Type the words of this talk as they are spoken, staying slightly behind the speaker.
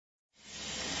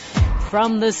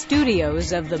From the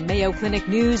studios of the Mayo Clinic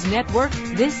News Network,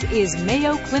 this is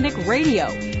Mayo Clinic Radio,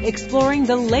 exploring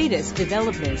the latest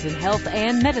developments in health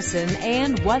and medicine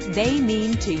and what they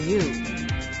mean to you.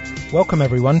 Welcome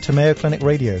everyone to Mayo Clinic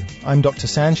Radio. I'm Dr.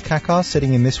 Sanj Kakar,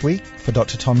 sitting in this week for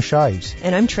Dr. Tom Shives.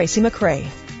 And I'm Tracy McRae.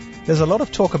 There's a lot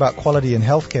of talk about quality in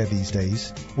healthcare these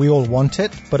days. We all want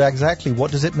it, but exactly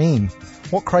what does it mean?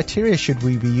 What criteria should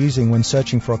we be using when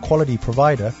searching for a quality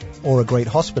provider or a great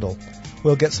hospital?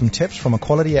 We'll get some tips from a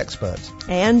quality expert.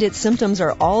 And its symptoms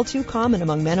are all too common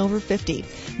among men over 50.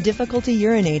 Difficulty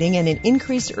urinating and an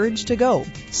increased urge to go.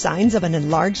 Signs of an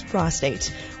enlarged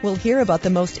prostate. We'll hear about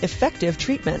the most effective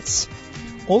treatments.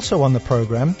 Also on the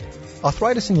program,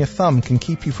 arthritis in your thumb can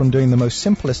keep you from doing the most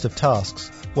simplest of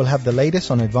tasks. We'll have the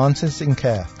latest on advances in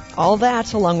care. All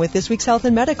that, along with this week's health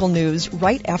and medical news,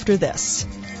 right after this.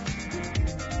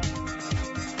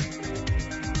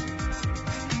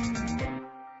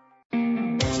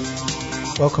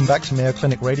 Welcome back to Mayo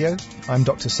Clinic Radio. I'm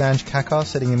Dr. Sanj Kakar,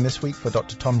 sitting in this week for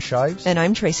Dr. Tom Shives. And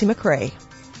I'm Tracy McRae.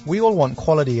 We all want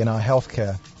quality in our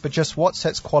healthcare, but just what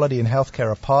sets quality in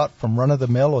healthcare apart from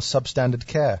run-of-the-mill or substandard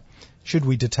care? Should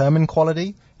we determine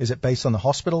quality? Is it based on the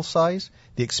hospital size,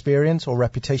 the experience or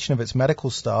reputation of its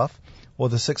medical staff, or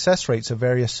the success rates of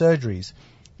various surgeries?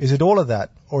 Is it all of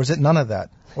that, or is it none of that,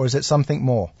 or is it something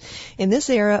more? In this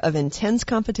era of intense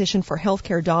competition for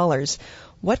healthcare dollars,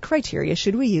 what criteria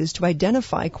should we use to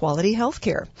identify quality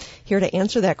healthcare? Here to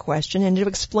answer that question and to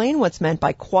explain what's meant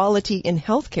by quality in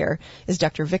healthcare is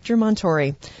Dr. Victor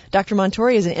Montori. Dr.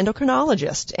 Montori is an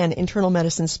endocrinologist and internal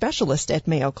medicine specialist at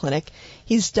Mayo Clinic.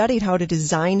 He's studied how to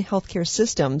design healthcare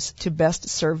systems to best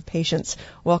serve patients.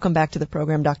 Welcome back to the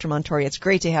program, Dr. Montori. It's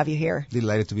great to have you here.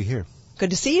 Delighted to be here.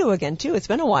 Good to see you again, too. It's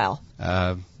been a while.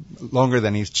 Longer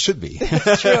than it should be.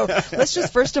 That's true. Let's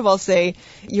just first of all say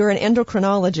you're an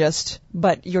endocrinologist,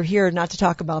 but you're here not to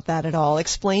talk about that at all.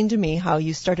 Explain to me how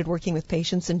you started working with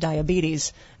patients in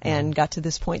diabetes and got to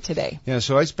this point today. Yeah,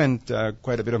 so I spent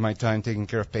quite a bit of my time taking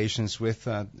care of patients with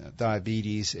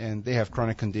diabetes, and they have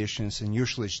chronic conditions, and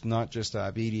usually it's not just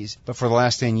diabetes. But for the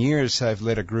last 10 years, I've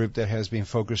led a group that has been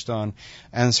focused on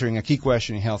answering a key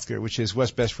question in healthcare, which is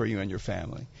what's best for you and your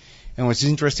family. And what's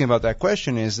interesting about that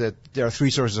question is that there are three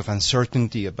sources of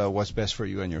uncertainty about what's best for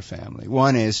you and your family.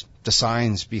 One is the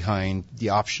science behind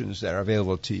the options that are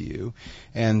available to you.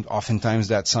 And oftentimes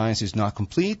that science is not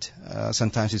complete.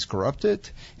 Sometimes it's corrupted.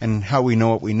 And how we know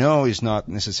what we know is not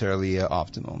necessarily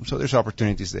optimal. So there's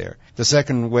opportunities there. The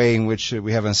second way in which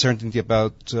we have uncertainty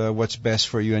about what's best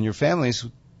for you and your family is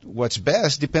what's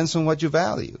best depends on what you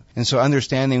value. And so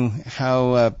understanding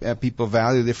how people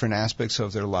value different aspects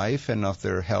of their life and of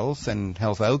their health and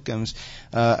health outcomes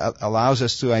allows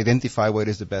us to identify what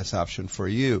is the best option for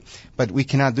you. But we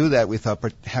cannot do that without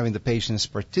having the patients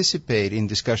participate in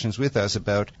discussions with us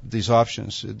about these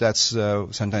options. That's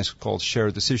sometimes called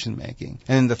shared decision making.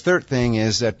 And the third thing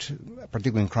is that,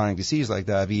 particularly in chronic disease like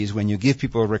diabetes, when you give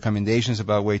people recommendations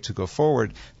about way to go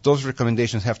forward, those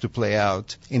recommendations have to play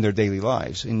out in their daily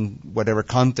lives, in whatever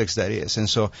context that is. And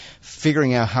so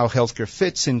figuring out how healthcare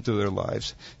fits into their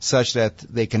lives such that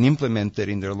they can implement it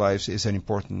in their lives is an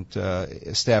important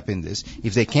step in this.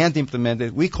 If they can't implement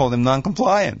it, we call them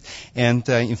non-compliant. And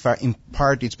in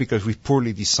part, it's because we've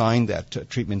poorly designed that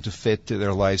treatment to fit to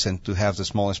their lives and to have the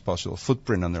smallest possible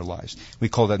footprint on their lives. We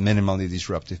call that minimally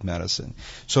disruptive medicine.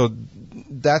 So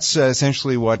that's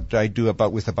essentially what I do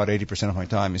with about 80% of my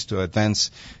time, is to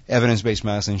advance evidence-based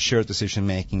medicine, shared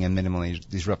decision-making, and minimally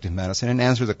disruptive medicine, and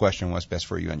answer the question, what's best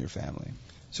for you and your family.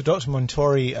 So Dr.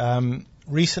 Montori,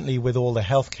 recently with all the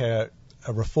healthcare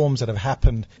reforms that have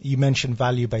happened, you mentioned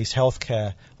value-based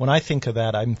healthcare. When I think of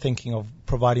that, I'm thinking of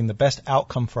providing the best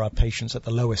outcome for our patients at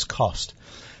the lowest cost.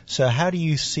 So how do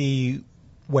you see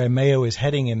where Mayo is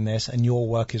heading in this and your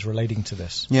work is relating to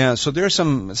this? Yeah, so there are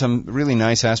some really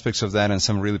nice aspects of that and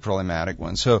some really problematic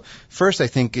ones. So first, I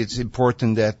think it's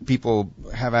important that people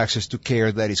have access to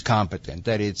care that is competent,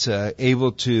 that it's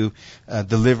able to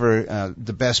deliver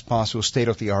the best possible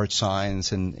state-of-the-art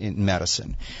science in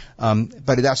medicine.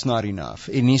 But that's not enough.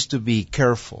 It needs to be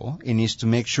careful. It needs to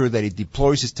make sure that it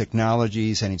deploys its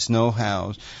technologies and its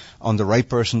know-how on the right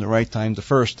person, the right time, the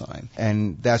first time.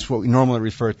 And that's what we normally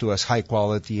refer to as high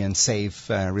quality and safe,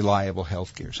 reliable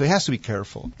healthcare. So it has to be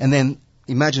careful. And then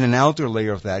imagine an outer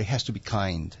layer of that. It has to be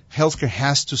kind. healthcare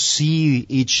has to see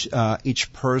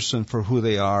each person for who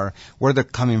they are, where they're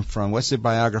coming from, what's their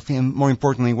biography, and more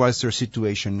importantly, what's their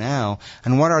situation now,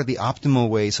 and what are the optimal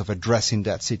ways of addressing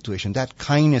that situation. That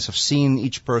kindness of seeing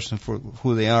each person for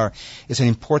who they are is an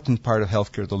important part of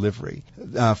healthcare delivery.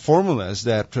 Formulas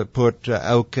that put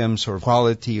outcomes or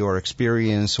quality or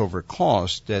experience over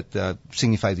cost that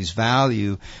signify this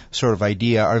value sort of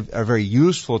idea are very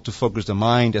useful to focus the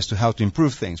mind as to how to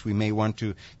improve things. We may want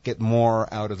to get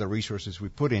more out of the resources we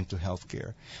put into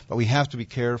healthcare. But we have to be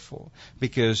careful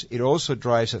because it also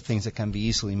drives at things that can be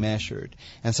easily measured.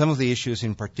 And some of the issues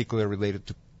in particular related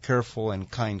to careful and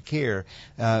kind care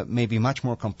may be much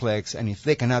more complex, and if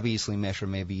they cannot be easily measured,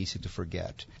 may be easy to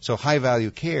forget. So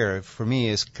high-value care, for me,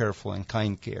 is careful and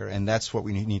kind care, and that's what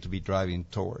we need to be driving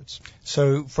towards.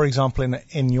 So, for example,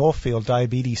 in your field,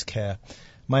 diabetes care,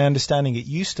 my understanding, it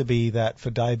used to be that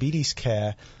for diabetes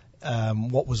care,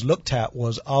 what was looked at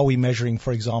was, are we measuring,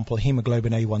 for example,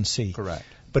 hemoglobin A1C? Correct.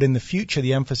 But in the future,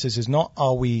 the emphasis is not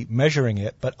are we measuring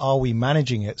it, but are we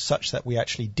managing it such that we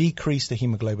actually decrease the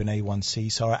hemoglobin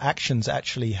A1C, so our actions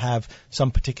actually have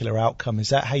some particular outcome.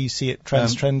 Is that how you see it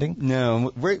trending?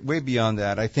 No, way beyond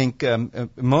that. I think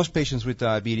most patients with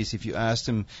diabetes, if you ask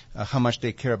them how much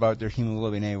they care about their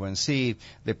hemoglobin A1C,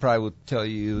 they probably would tell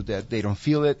you that they don't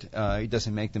feel it. It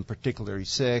doesn't make them particularly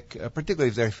sick,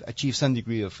 particularly if they've achieved some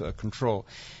degree of control.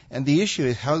 And the issue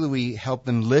is, how do we help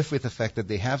them live with the fact that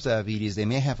they have diabetes? They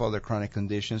may have other chronic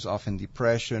conditions, often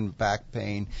depression, back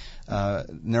pain,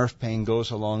 nerve pain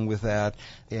goes along with that,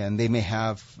 and they may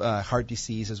have heart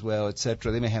disease as well,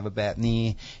 etc. They may have a bad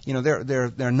knee. There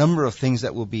are a number of things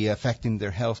that will be affecting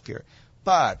their health care.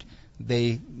 But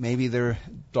maybe their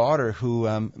daughter who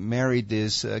married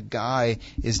this guy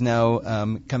is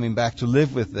now coming back to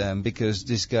live with them because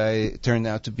this guy turned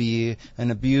out to be an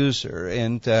abuser,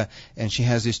 and she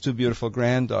has these two beautiful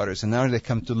granddaughters, and now they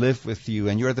come to live with you,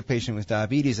 and you're the patient with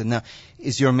diabetes, and now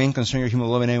is your main concern your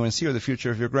hemoglobin A1C or the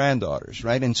future of your granddaughters,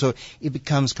 right? And so it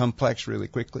becomes complex really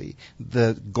quickly.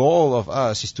 The goal of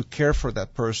us is to care for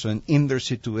that person in their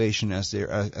situation as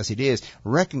it is,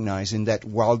 recognizing that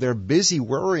while they're busy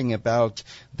worrying about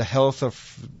the health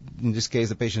of, in this case,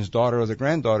 the patient's daughter or the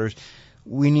granddaughters,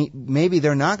 maybe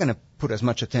they're not going to put as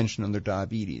much attention on their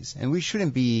diabetes. And we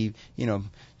shouldn't be,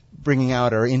 bringing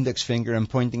out our index finger and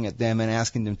pointing at them and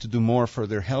asking them to do more for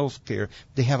their health care.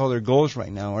 They have other goals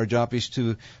right now. Our job is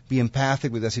to be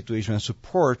empathic with that situation and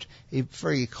support a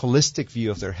very holistic view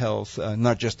of their health,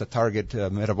 not just a target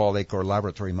metabolic or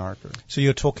laboratory marker. So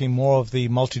you're talking more of the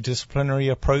multidisciplinary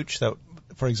approach that,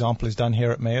 for example, is done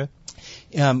here at Mayo?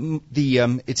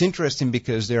 It's interesting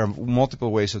because there are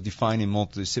multiple ways of defining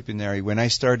multidisciplinary. When I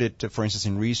started, for instance,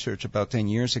 in research about 10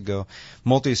 years ago,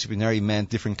 multidisciplinary meant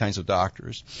different kinds of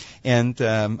doctors. And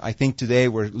I think today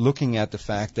we're looking at the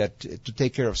fact that to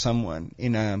take care of someone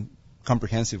in a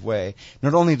comprehensive way,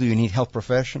 not only do you need health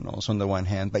professionals on the one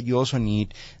hand, but you also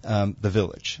need the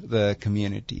village, the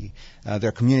community. There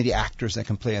are community actors that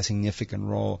can play a significant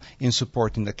role in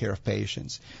supporting the care of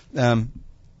patients.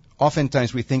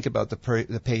 Oftentimes we think about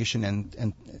the patient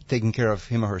and taking care of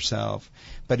him or herself,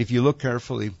 but if you look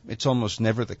carefully, it's almost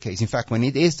never the case. In fact, when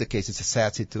it is the case, it's a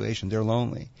sad situation. They're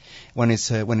lonely. When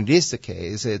it is the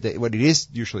case, what it is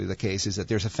usually the case is that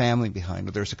there's a family behind,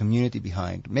 or there's a community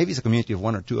behind. Maybe it's a community of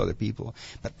one or two other people,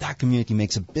 but that community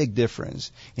makes a big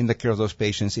difference in the care of those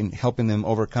patients, in helping them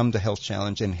overcome the health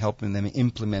challenge and helping them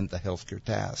implement the healthcare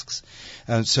tasks.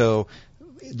 And so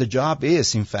the job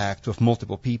is, in fact, of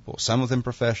multiple people, some of them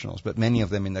professionals, but many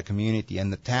of them in the community.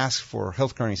 And the task for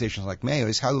healthcare organizations like Mayo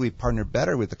is how do we partner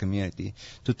better with the community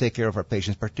to take care of our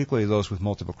patients, particularly those with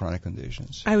multiple chronic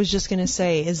conditions. I was just going to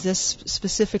say, is this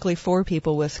specifically for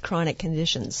people with chronic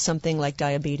conditions, something like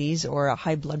diabetes or a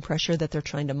high blood pressure that they're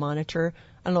trying to monitor?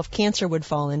 I don't know if cancer would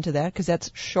fall into that because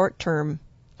that's short-term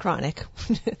chronic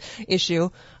issue.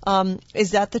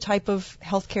 Is that the type of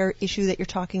healthcare issue that you're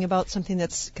talking about, something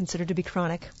that's considered to be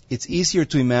chronic? It's easier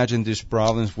to imagine these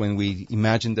problems when we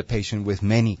imagine the patient with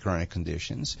many chronic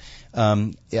conditions.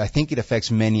 I think it affects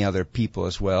many other people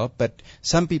as well, but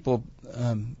some people,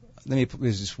 let me put it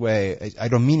this way, I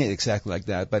don't mean it exactly like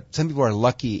that, but some people are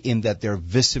lucky in that they're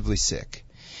visibly sick.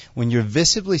 When you're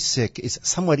visibly sick, it's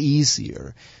somewhat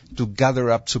easier to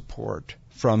gather up support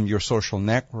from your social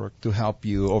network to help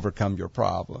you overcome your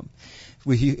problem.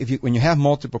 when you have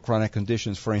multiple chronic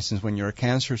conditions, for instance, when you're a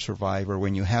cancer survivor,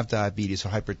 when you have diabetes or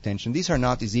hypertension, these are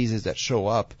not diseases that show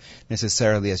up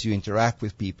necessarily as you interact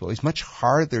with people. It's much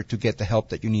harder to get the help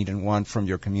that you need and want from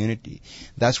your community.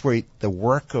 That's where the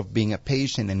work of being a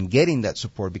patient and getting that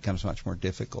support becomes much more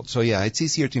difficult. So yeah, it's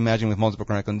easier to imagine with multiple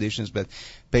chronic conditions, but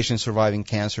patients surviving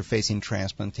cancer, facing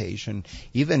transplantation,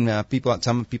 even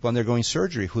some people undergoing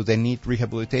surgery who then need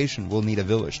rehabilitation will need a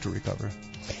village to recover.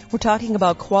 We're talking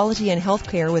about quality in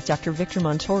healthcare with Dr. Victor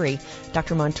Montori.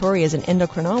 Dr. Montori is an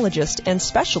endocrinologist and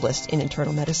specialist in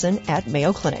internal medicine at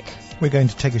Mayo Clinic. We're going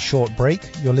to take a short break.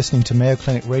 You're listening to Mayo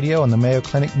Clinic Radio on the Mayo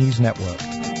Clinic News Network.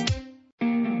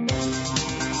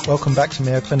 Welcome back to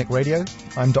Mayo Clinic Radio.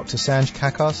 I'm Dr. Sanj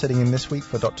Kakar, sitting in this week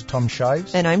for Dr. Tom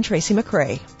Shives. And I'm Tracy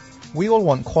McRae. We all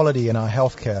want quality in our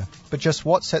healthcare, but just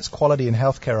what sets quality in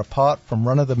healthcare apart from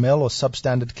run-of-the-mill or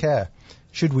substandard care?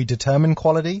 Should we determine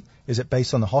quality? Is it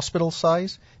based on the hospital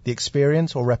size, the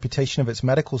experience or reputation of its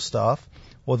medical staff,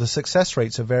 or the success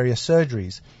rates of various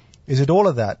surgeries? Is it all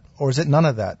of that, or is it none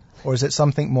of that, or is it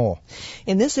something more?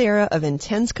 In this era of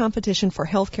intense competition for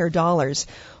healthcare dollars,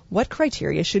 what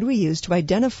criteria should we use to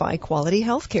identify quality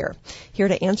healthcare? Here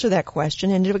to answer that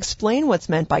question and to explain what's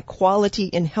meant by quality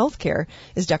in healthcare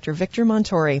is Dr. Victor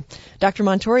Montori. Dr.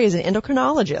 Montori is an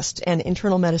endocrinologist and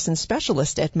internal medicine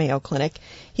specialist at Mayo Clinic.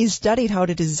 He's studied how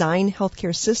to design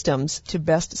healthcare systems to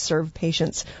best serve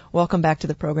patients. Welcome back to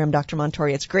the program, Dr.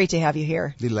 Montori. It's great to have you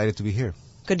here. Delighted to be here.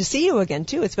 Good to see you again,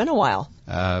 too. It's been a while.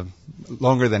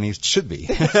 Longer than it should be.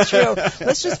 That's true.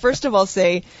 Let's just first of all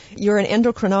say you're an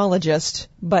endocrinologist,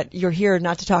 but you're here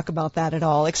not to talk about that at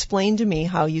all. Explain to me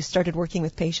how you started working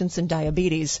with patients in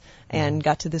diabetes and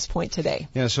got to this point today.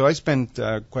 Yeah, so I spent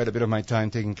quite a bit of my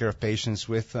time taking care of patients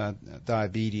with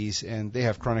diabetes, and they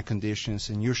have chronic conditions,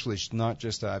 and usually it's not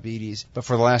just diabetes. But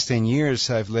for the last 10 years,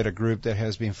 I've led a group that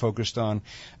has been focused on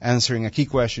answering a key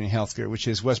question in healthcare, which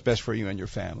is what's best for you and your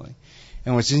family.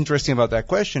 And what's interesting about that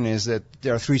question is that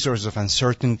there are three sources of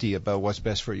uncertainty about what's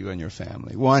best for you and your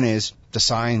family. One is the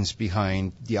science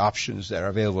behind the options that are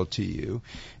available to you.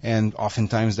 And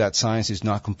oftentimes that science is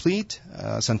not complete.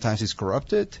 Sometimes it's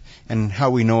corrupted. And how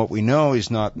we know what we know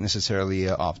is not necessarily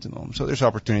optimum. So there's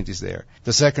opportunities there.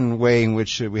 The second way in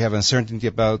which we have uncertainty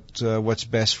about what's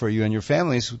best for you and your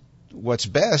family is what's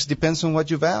best depends on what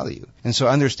you value. And so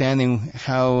understanding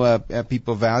how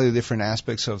people value different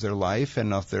aspects of their life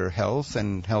and of their health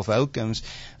and health outcomes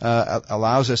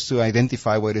allows us to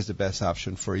identify what is the best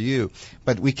option for you.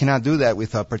 But we cannot do that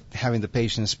without having the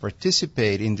patients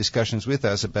participate in discussions with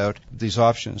us about these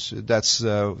options. That's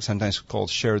sometimes called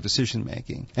shared decision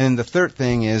making. And the third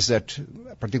thing is that,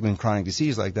 particularly in chronic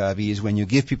disease like diabetes, when you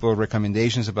give people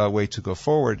recommendations about way to go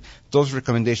forward, those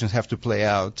recommendations have to play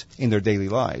out in their daily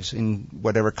lives, in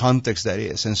whatever context that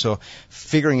is. And so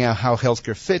figuring out how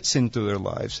healthcare fits into their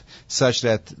lives such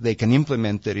that they can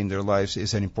implement it in their lives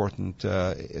is an important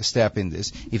step in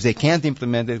this. If they can't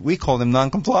implement it, we call them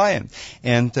non-compliant.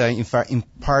 And in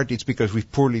part, it's because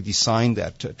we've poorly designed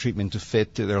that treatment to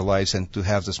fit to their lives and to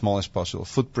have the smallest possible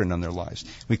footprint on their lives.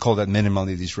 We call that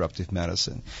minimally disruptive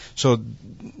medicine. So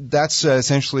that's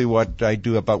essentially what I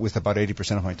do with about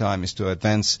 80% of my time, is to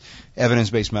advance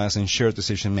evidence-based medicine, shared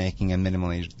decision-making, and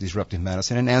minimally disruptive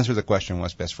medicine, and answer the question,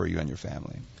 what's best for you and your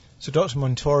family. So Dr.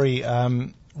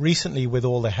 Montori, recently with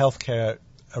all the healthcare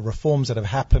reforms that have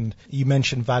happened, you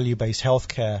mentioned value-based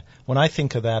healthcare. When I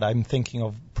think of that, I'm thinking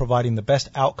of providing the best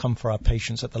outcome for our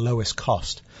patients at the lowest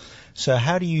cost. So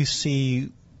how do you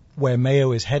see where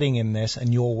Mayo is heading in this,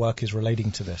 and your work is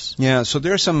relating to this? Yeah, so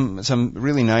there are some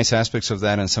really nice aspects of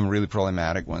that and some really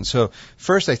problematic ones. So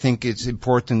first, I think it's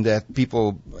important that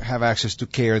people have access to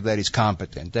care that is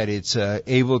competent, that it's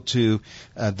able to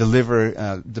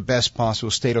deliver the best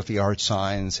possible state-of-the-art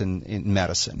science in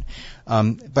medicine.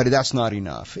 But that's not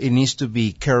enough. It needs to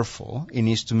be careful. It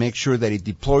needs to make sure that it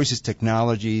deploys its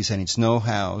technologies and its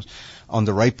know-how on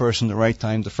the right person, the right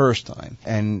time, the first time.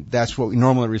 And that's what we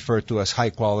normally refer to as high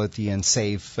quality and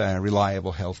safe,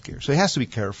 reliable healthcare. So it has to be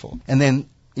careful. And then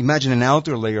imagine an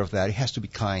outer layer of that. It has to be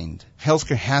kind.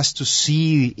 Healthcare has to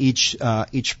see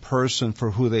each person for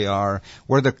who they are,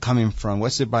 where they're coming from,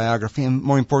 what's their biography, and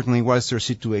more importantly, what's their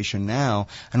situation now,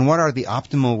 and what are the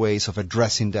optimal ways of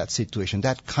addressing that situation.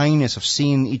 That kindness of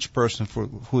seeing each person for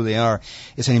who they are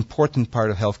is an important part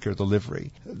of healthcare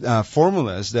delivery.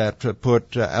 Formulas that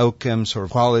put outcomes or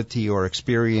quality or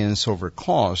experience over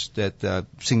cost, that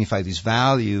signify this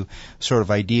value sort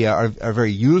of idea, are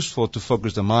very useful to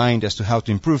focus the mind as to how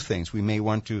to improve things. We may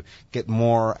want to get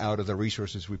more out of the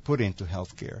resources we put into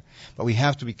healthcare. But we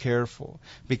have to be careful,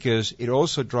 because it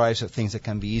also drives at things that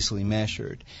can be easily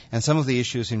measured. And some of the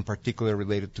issues in particular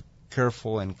related to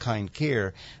careful and kind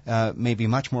care may be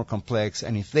much more complex,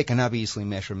 and if they cannot be easily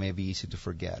measured, may be easy to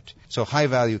forget. So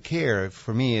high-value care,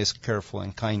 for me, is careful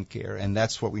and kind care, and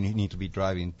that's what we need to be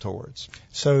driving towards.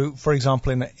 So, for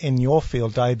example, in your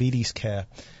field, diabetes care,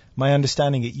 my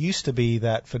understanding, it used to be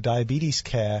that for diabetes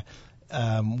care,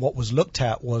 what was looked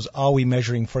at was, are we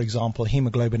measuring, for example,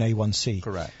 hemoglobin A1C?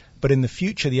 Correct. But in the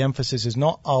future, the emphasis is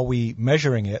not are we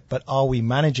measuring it, but are we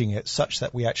managing it such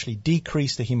that we actually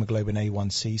decrease the hemoglobin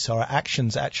A1C, so our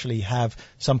actions actually have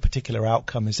some particular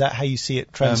outcome. Is that how you see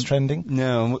it trending?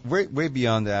 No, way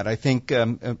beyond that. I think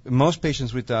most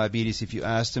patients with diabetes, if you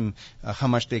ask them how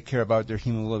much they care about their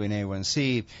hemoglobin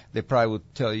A1C, they probably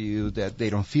would tell you that they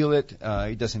don't feel it.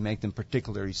 It doesn't make them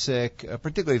particularly sick,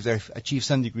 particularly if they've achieved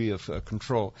some degree of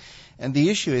control. And the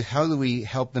issue is, how do we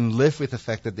help them live with the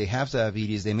fact that they have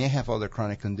diabetes? They may have other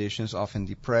chronic conditions, often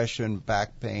depression,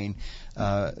 back pain,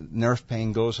 nerve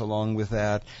pain goes along with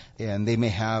that, and they may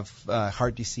have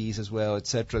heart disease as well,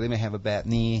 etc. They may have a bad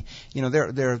knee. There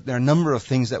are a number of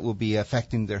things that will be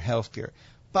affecting their health care.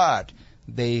 But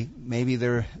maybe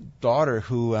their daughter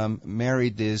who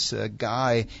married this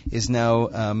guy is now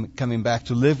coming back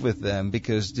to live with them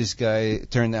because this guy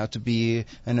turned out to be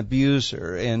an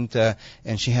abuser, and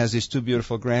she has these two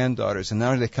beautiful granddaughters, and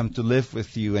now they come to live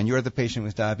with you, and you're the patient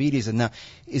with diabetes, and now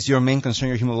is your main concern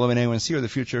your hemoglobin A1C or the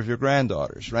future of your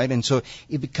granddaughters, right? And so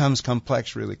it becomes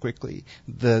complex really quickly.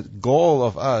 The goal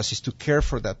of us is to care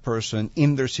for that person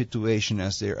in their situation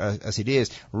as it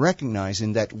is,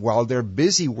 recognizing that while they're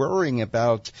busy worrying about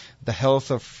the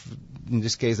health of, in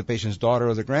this case, the patient's daughter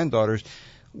or the granddaughters,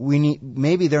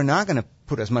 maybe they're not going to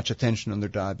put as much attention on their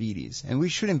diabetes. And we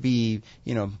shouldn't be,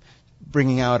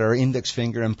 bringing out our index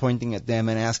finger and pointing at them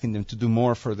and asking them to do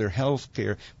more for their health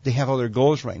care. They have other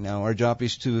goals right now. Our job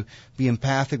is to be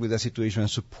empathic with that situation and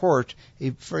support a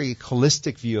very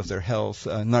holistic view of their health,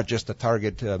 not just a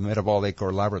target metabolic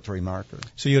or laboratory marker.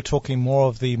 So you're talking more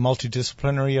of the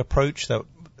multidisciplinary approach that,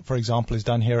 for example, is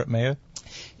done here at Mayo?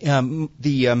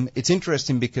 It's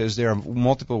interesting because there are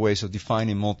multiple ways of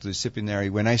defining multidisciplinary.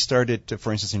 When I started,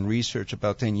 for instance, in research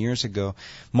about 10 years ago,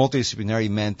 multidisciplinary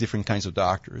meant different kinds of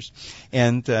doctors.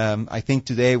 And I think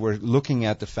today we're looking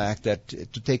at the fact that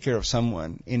to take care of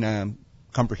someone in a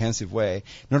comprehensive way,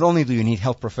 not only do you need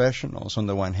health professionals on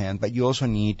the one hand, but you also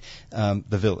need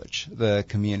the village, the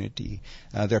community.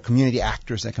 There are community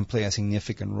actors that can play a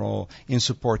significant role in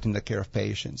supporting the care of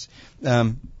patients.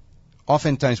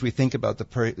 Oftentimes we think about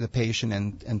the patient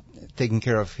and taking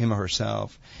care of him or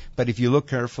herself, but if you look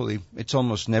carefully, it's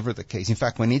almost never the case. In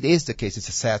fact, when it is the case, it's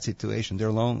a sad situation.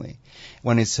 They're lonely.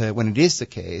 When it is the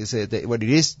case, what it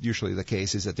is usually the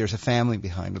case is that there's a family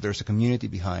behind, or there's a community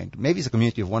behind. Maybe it's a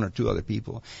community of one or two other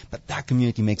people, but that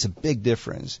community makes a big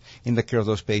difference in the care of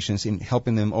those patients, in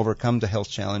helping them overcome the health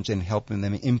challenge and helping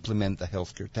them implement the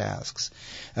healthcare tasks.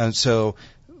 And so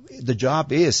the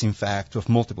job is, in fact, of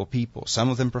multiple people, some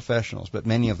of them professionals, but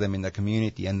many of them in the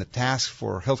community. And the task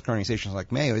for healthcare organizations like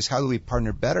Mayo is, how do we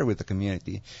partner better with the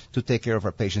community to take care of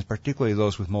our patients, particularly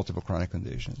those with multiple chronic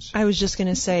conditions? I was just going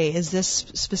to say, is this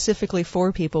specifically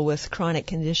for people with chronic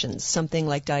conditions, something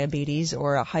like diabetes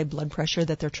or a high blood pressure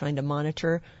that they're trying to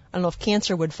monitor? I don't know if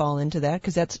cancer would fall into that,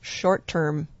 because that's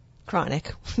short-term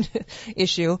chronic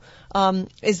issue.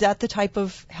 Is that the type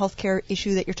of healthcare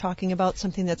issue that you're talking about,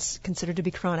 something that's considered to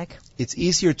be chronic? It's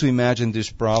easier to imagine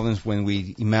these problems when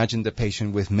we imagine the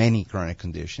patient with many chronic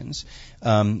conditions.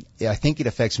 I think it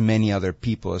affects many other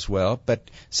people as well, but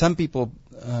some people,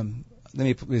 let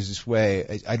me put it this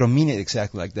way, I don't mean it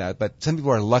exactly like that, but some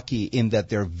people are lucky in that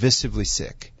they're visibly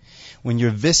sick. When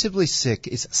you're visibly sick,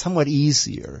 it's somewhat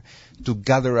easier to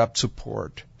gather up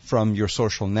support from your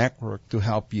social network to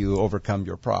help you overcome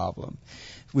your problem.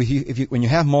 When you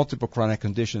have multiple chronic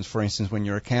conditions, for instance, when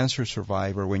you're a cancer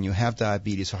survivor, when you have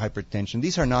diabetes or hypertension,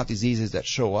 these are not diseases that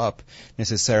show up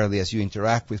necessarily as you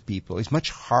interact with people. It's much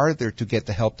harder to get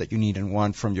the help that you need and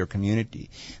want from your community.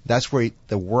 That's where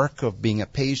the work of being a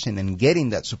patient and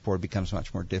getting that support becomes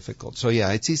much more difficult. So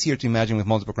yeah, it's easier to imagine with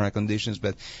multiple chronic conditions,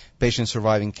 but patients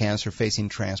surviving cancer, facing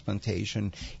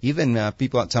transplantation, even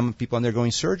some people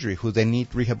undergoing surgery who then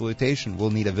need rehabilitation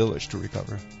will need a village to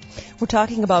recover. We're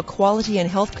talking about quality and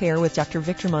health care with Dr.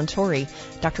 Victor Montori.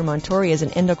 Dr. Montori is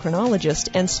an endocrinologist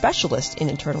and specialist in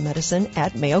internal medicine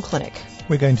at Mayo Clinic.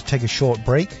 We're going to take a short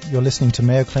break. You're listening to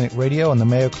Mayo Clinic Radio on the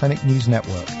Mayo Clinic News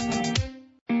Network.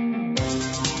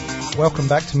 Welcome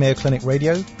back to Mayo Clinic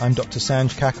Radio. I'm Dr.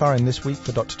 Sanj Kakar, and this week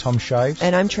for Dr. Tom Shives.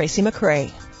 And I'm Tracy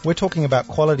McRae. We're talking about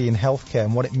quality in healthcare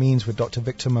and what it means with Dr.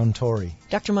 Victor Montori.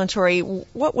 Dr. Montori,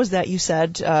 what was that you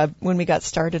said when we got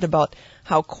started about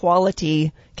how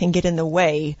quality can get in the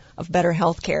way of better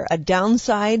healthcare? A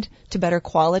downside to better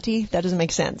quality? That doesn't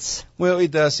make sense. Well,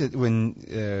 it does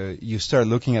when you start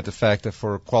looking at the fact that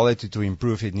for quality to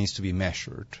improve, it needs to be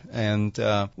measured, and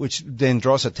which then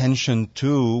draws attention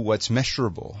to what's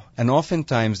measurable. And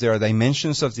oftentimes there are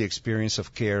dimensions of the experience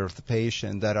of care of the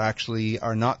patient that actually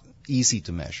are not easy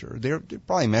to measure. They're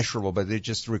probably measurable, but they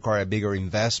just require a bigger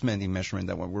investment in measurement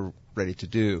than what we're ready to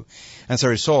do. And as a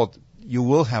result, you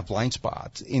will have blind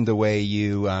spots in the way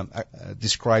you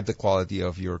describe the quality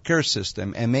of your care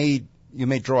system, and you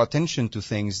may draw attention to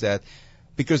things that,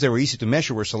 because they were easy to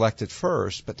measure, were selected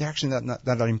first, but they're actually not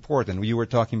that important. You were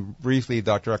talking briefly,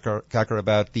 Dr. Kacker,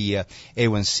 about the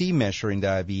A1C measure in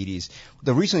diabetes.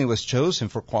 The reason it was chosen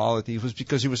for quality was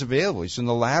because it was available. It's in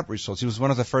the lab results. It was one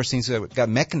of the first things that got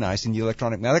mechanized in the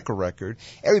electronic medical record.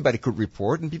 Everybody could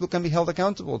report, and people can be held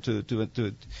accountable to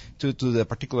the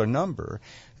particular number,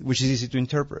 which is easy to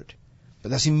interpret. But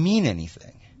it doesn't mean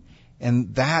anything.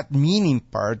 And that meaning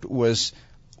part was,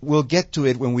 we'll get to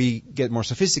it when we get more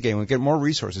sophisticated, when we get more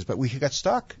resources, but we got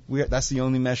stuck. That's the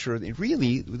only measure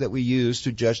really that we use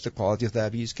to judge the quality of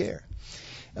diabetes care.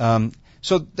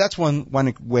 So that's one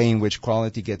way in which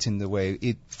quality gets in the way.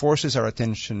 It forces our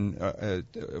attention,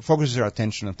 focuses our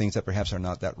attention on things that perhaps are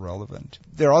not that relevant.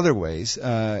 There are other ways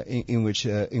in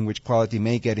which quality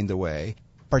may get in the way,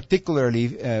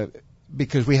 particularly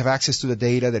because we have access to the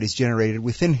data that is generated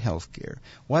within healthcare.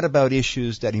 What about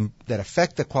issues that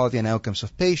affect the quality and outcomes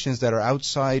of patients that are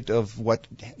outside of what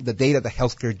the data that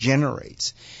healthcare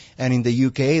generates? And in the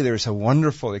UK, there's a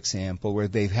wonderful example where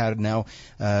they've had now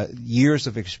years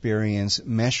of experience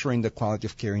measuring the quality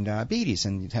of care in diabetes,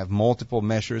 and you have multiple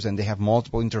measures, and they have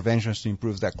multiple interventions to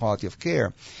improve that quality of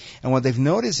care. And what they've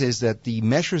noticed is that the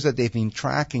measures that they've been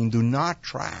tracking do not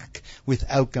track with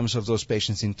outcomes of those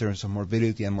patients in terms of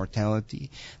morbidity and mortality.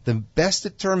 The best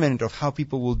determinant of how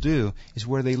people will do is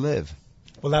where they live.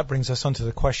 Well, that brings us on to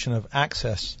the question of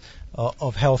access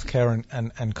of healthcare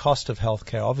and cost of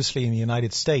healthcare. Obviously, in the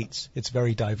United States, it's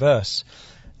very diverse.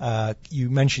 You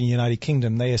mentioned the United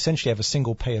Kingdom. They essentially have a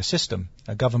single-payer system,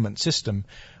 a government system,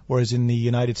 whereas in the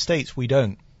United States, we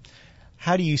don't.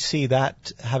 How do you see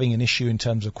that having an issue in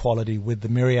terms of quality with the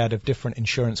myriad of different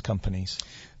insurance companies?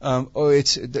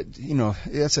 That's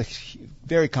a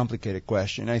very complicated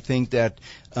question. I think that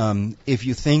if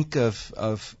you think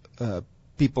of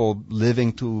people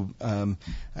living to,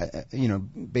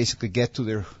 basically get to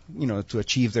their, to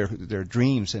achieve their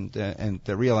dreams and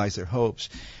to realize their hopes.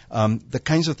 The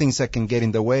kinds of things that can get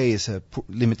in the way is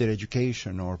limited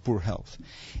education or poor health.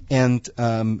 And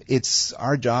it's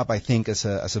our job, I think, as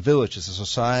a village, as a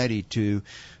society, to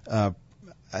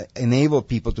enable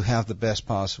people to have the best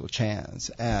possible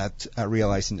chance at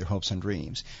realizing their hopes and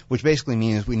dreams, which basically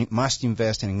means we must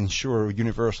invest and ensure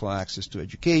universal access to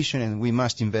education, and we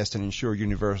must invest and ensure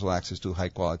universal access to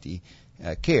high-quality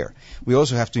care. We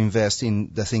also have to invest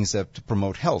in the things that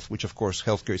promote health, which, of course,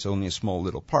 healthcare is only a small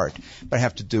little part, but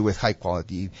have to do with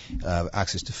high-quality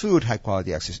access to food,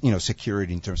 high-quality access,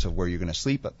 security in terms of where you're going to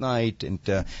sleep at night,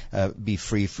 and be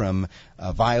free from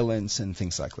violence and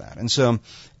things like that. And so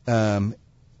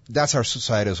that's our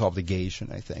society's obligation,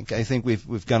 I think. I think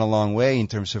we've gone a long way in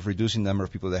terms of reducing the number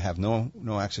of people that have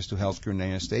no access to health care in the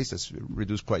United States. That's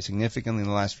reduced quite significantly in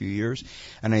the last few years.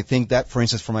 And I think that, for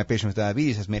instance, for my patient with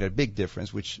diabetes has made a big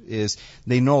difference, which is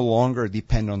they no longer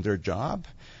depend on their job.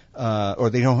 Or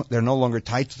they're no longer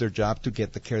tied to their job to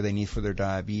get the care they need for their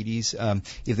diabetes.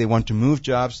 If they want to move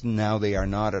jobs, now they are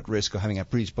not at risk of having a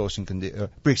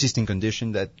pre-existing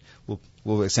condition that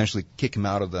will essentially kick them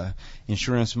out of the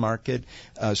insurance market.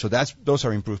 So those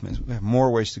are improvements. We have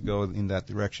more ways to go in that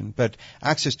direction. But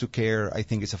access to care, I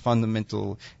think, is a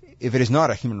fundamental. If it is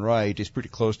not a human right, it's pretty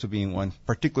close to being one,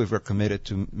 particularly if we're committed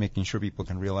to making sure people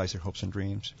can realize their hopes and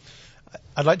dreams.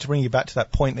 I'd like to bring you back to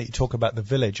that point that you talk about the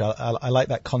village. I like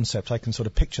that concept. I can sort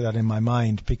of picture that in my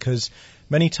mind, because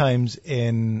many times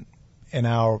in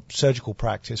our surgical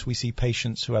practice, we see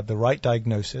patients who have the right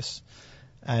diagnosis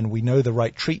and we know the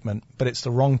right treatment, but it's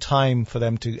the wrong time for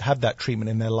them to have that treatment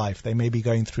in their life. They may be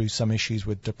going through some issues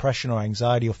with depression or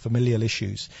anxiety or familial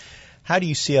issues. How do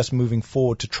you see us moving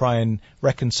forward to try and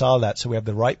reconcile that so we have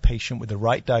the right patient with the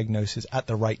right diagnosis at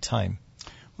the right time?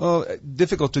 Well,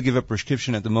 difficult to give a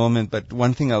prescription at the moment, but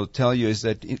one thing I will tell you is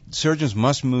that surgeons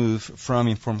must move from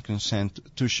informed consent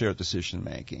to shared decision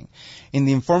making. In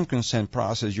the informed consent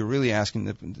process, you're really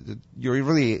you're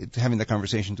really having the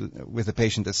conversation with the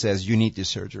patient that says, "You need this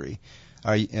surgery.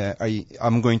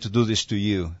 I'm going to do this to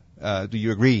you. Do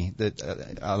you agree that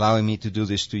allowing me to do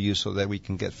this to you so that we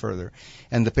can get further?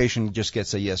 And the patient just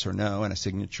gets a yes or no and a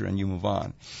signature, and you move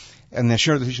on. And the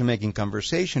shared decision-making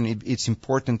conversation, it's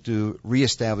important to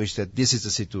reestablish that this is the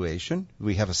situation.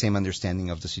 We have the same understanding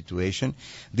of the situation.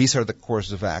 These are the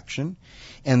courses of action.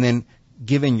 And then,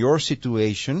 given your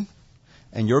situation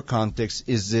and your context,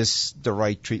 is this the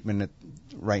right treatment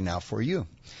right now for you?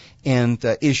 And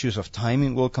issues of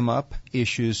timing will come up,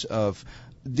 issues of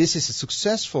this is a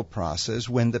successful process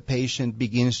when the patient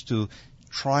begins to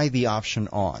try the option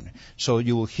on. So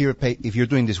you will hear, if you're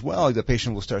doing this well, the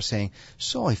patient will start saying,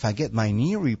 so if I get my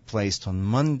knee replaced on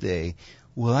Monday,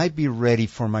 will I be ready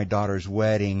for my daughter's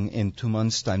wedding in 2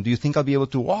 months' time? Do you think I'll be able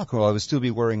to walk, or I will still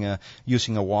be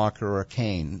using a walker or a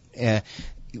cane?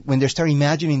 When they start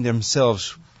imagining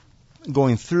themselves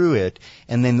going through it,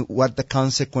 and then what the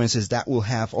consequences that will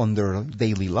have on their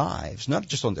daily lives, not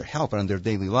just on their health, but on their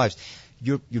daily lives,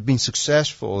 you've been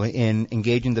successful in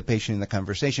engaging the patient in the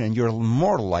conversation, and you're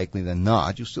more likely than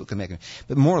not, you still can make it,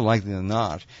 but more likely than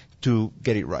not to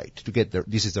get it right, to get there.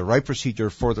 This is the right procedure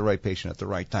for the right patient at the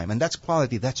right time. And that's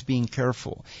quality, that's being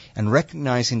careful. And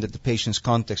recognizing that the patient's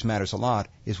context matters a lot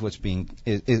is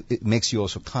it makes you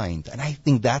also kind. And I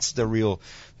think that's the real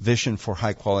vision for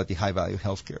high quality, high value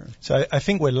healthcare. So I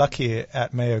think we're lucky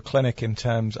at Mayo Clinic in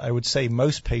terms, I would say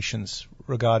most patients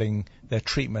regarding their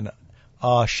treatment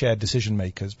are shared decision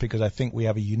makers, because I think we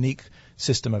have a unique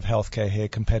system of healthcare here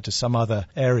compared to some other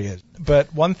areas.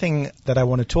 But one thing that I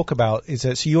want to talk about is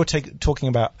that, so you're talking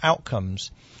about outcomes,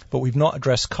 but we've not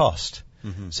addressed cost.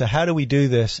 Mm-hmm. So how do we do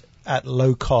this at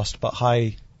low cost but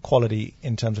high quality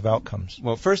in terms of outcomes?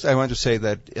 Well, first I want to say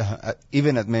that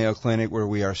even at Mayo Clinic, where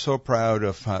we are so proud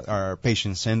of our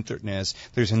patient-centeredness,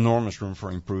 there's enormous room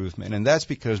for improvement. And that's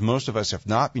because most of us have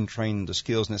not been trained in the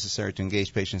skills necessary to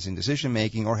engage patients in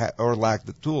decision-making, or lack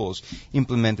the tools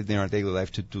implemented in our daily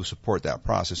life to support that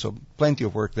process. So plenty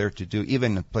of work there to do,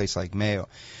 even in a place like Mayo.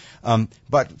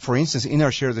 But, for instance, in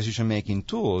our shared decision-making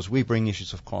tools, we bring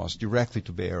issues of cost directly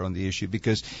to bear on the issue,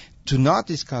 because to not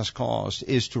discuss cost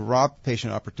is to rob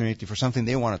patient opportunity for something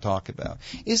they want to talk about.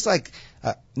 It's like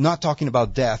not talking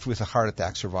about death with a heart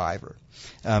attack survivor,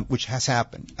 which has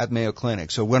happened at Mayo Clinic.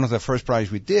 So one of the first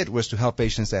projects we did was to help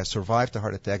patients that survived a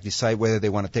heart attack decide whether they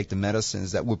want to take the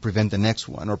medicines that will prevent the next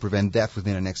one or prevent death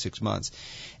within the next 6 months.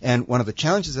 And one of the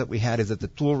challenges that we had is that the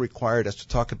tool required us to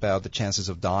talk about the chances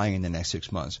of dying in the next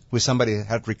 6 months with somebody that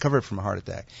had recovered from a heart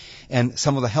attack. And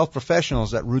some of the health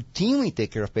professionals that routinely take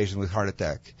care of patients with heart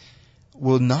attack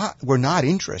were not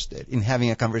interested in having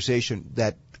a conversation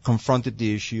that confronted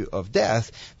the issue of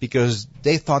death, because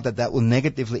they thought that will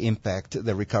negatively impact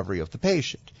the recovery of the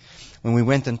patient. When we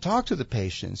went and talked to the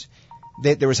patients,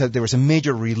 there was a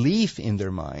major relief in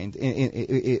their mind,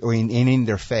 in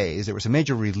their face. There was a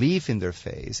major relief in their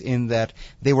face, in that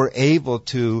they were able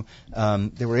to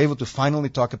finally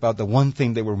talk about the one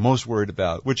thing they were most worried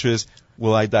about, which is,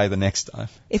 will I die the next time?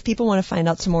 If people want to find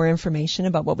out some more information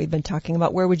about what we've been talking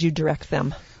about, where would you direct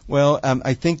them? Well,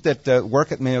 I think that the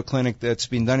work at Mayo Clinic that's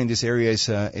been done in this area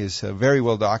is very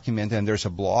well documented, and there's a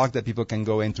blog that people can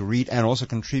go in to read and also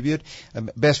contribute.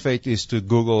 Best way is to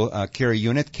Google Care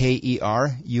Unit,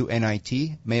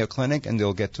 K-E-R-U-N-I-T, Mayo Clinic, and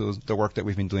they'll get to the work that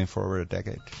we've been doing for over a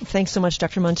decade. Thanks so much,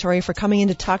 Dr. Montori, for coming in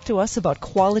to talk to us about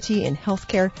quality in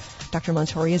healthcare. Dr.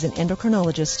 Montori is an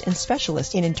endocrinologist and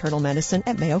specialist in internal medicine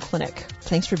at Mayo Clinic.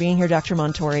 Thanks for being here, Dr.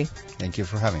 Montori. Thank you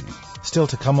for having me. Still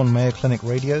to come on Mayo Clinic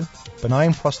Radio,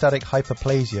 benign prostatic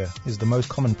hyperplasia is the most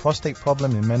common prostate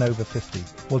problem in men over 50.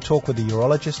 We'll talk with a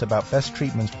urologist about best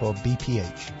treatments for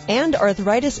BPH. And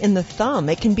arthritis in the thumb.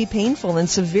 It can be painful and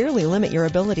severely limit your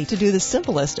ability to do the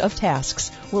simplest of tasks.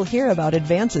 We'll hear about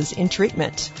advances in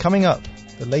treatment. Coming up,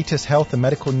 the latest health and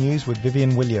medical news with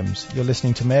Vivian Williams. You're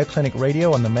listening to Mayo Clinic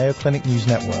Radio on the Mayo Clinic News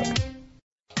Network.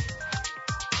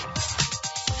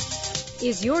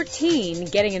 Is your teen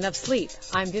getting enough sleep?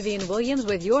 I'm Vivian Williams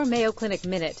with your Mayo Clinic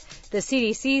Minute. The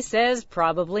CDC says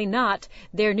probably not.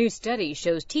 Their new study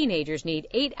shows teenagers need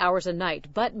 8 hours a night,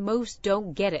 but most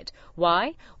don't get it.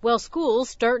 Why? Well,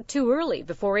 schools start too early,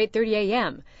 before 8:30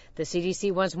 a.m. The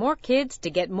CDC wants more kids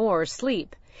to get more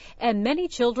sleep. And many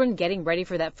children getting ready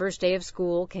for that first day of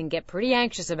school can get pretty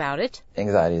anxious about it.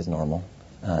 Anxiety is normal.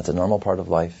 It's a normal part of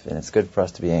life, and it's good for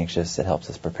us to be anxious. It helps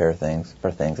us prepare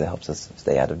for things. It helps us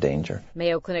stay out of danger.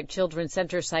 Mayo Clinic Children's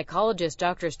Center psychologist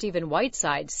Dr. Stephen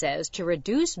Whiteside says to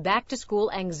reduce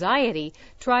back-to-school anxiety,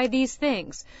 try these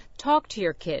things. Talk to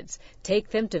your kids. Take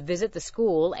them to visit the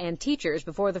school and teachers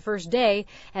before the first day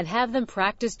and have them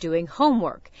practice doing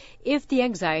homework. If the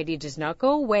anxiety does not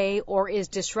go away or is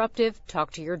disruptive,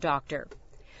 talk to your doctor.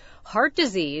 Heart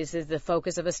disease is the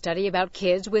focus of a study about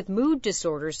kids with mood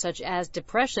disorders such as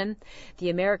depression.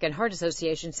 The American Heart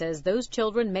Association says those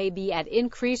children may be at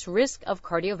increased risk of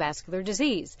cardiovascular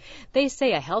disease. They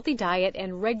say a healthy diet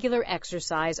and regular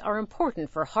exercise are important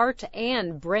for heart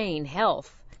and brain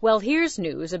health. Well, here's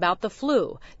news about the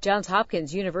flu. Johns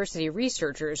Hopkins University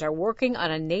researchers are working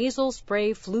on a nasal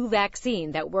spray flu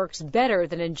vaccine that works better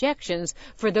than injections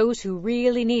for those who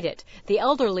really need it, the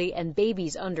elderly and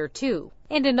babies under 2.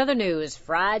 And in other news,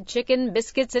 fried chicken,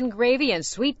 biscuits and gravy, and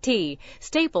sweet tea,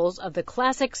 staples of the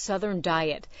classic Southern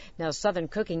diet. Now, Southern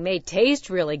cooking may taste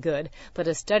really good, but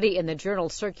a study in the journal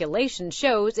Circulation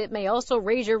shows it may also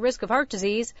raise your risk of heart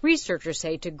disease. Researchers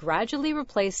say to gradually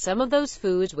replace some of those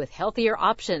foods with healthier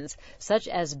options, such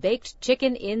as baked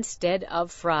chicken instead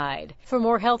of fried. For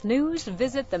more health news,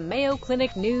 visit the Mayo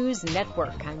Clinic News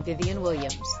Network. I'm Vivian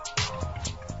Williams.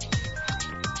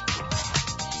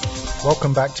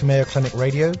 Welcome back to Mayo Clinic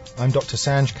Radio. I'm Dr.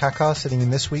 Sanj Kakar, sitting in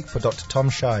this week for Dr.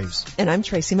 Tom Shives. And I'm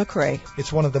Tracy McCrae.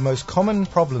 It's one of the most common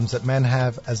problems that men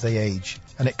have as they age,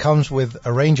 and it comes with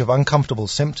a range of uncomfortable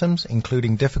symptoms,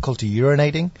 including difficulty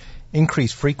urinating,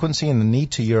 increased frequency in the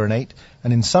need to urinate,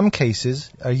 and in some cases,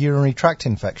 a urinary tract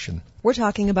infection. We're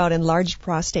talking about enlarged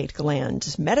prostate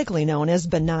gland, medically known as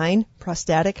benign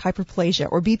prostatic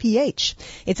hyperplasia, or BPH.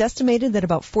 It's estimated that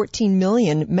about 14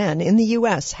 million men in the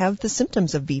U.S. have the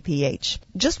symptoms of BPH.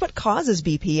 Just what causes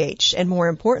BPH, and more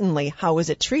importantly, how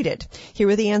is it treated? Here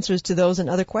are the answers to those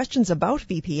and other questions about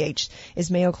BPH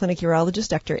is Mayo Clinic urologist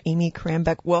Dr. Amy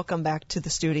Krambeck. Welcome back to the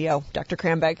studio, Dr.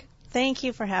 Krambeck. Thank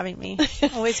you for having me.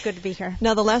 Always good to be here.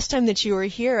 Now, the last time that you were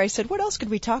here, I said, what else could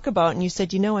we talk about? And you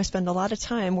said, I spend a lot of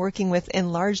time working with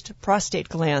enlarged prostate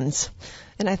glands.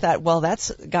 And I thought, well,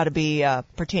 that's got to be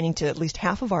pertaining to at least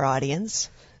half of our audience.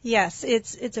 Yes,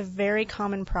 it's a very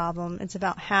common problem. It's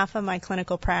about half of my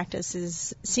clinical practice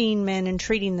is seeing men and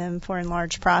treating them for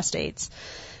enlarged prostates.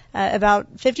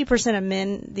 About 50% of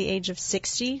men the age of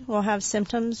 60 will have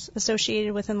symptoms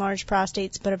associated with enlarged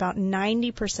prostates, but about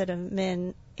 90% of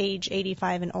men age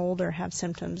 85 and older have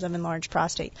symptoms of enlarged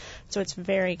prostate. So it's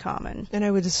very common. And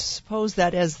I would suppose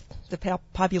that as the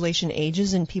population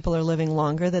ages and people are living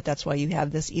longer, that's why you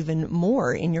have this even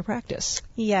more in your practice.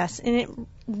 Yes, and it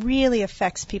really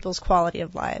affects people's quality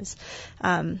of lives.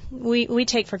 We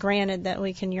take for granted that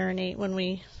we can urinate when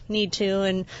we need to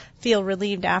and feel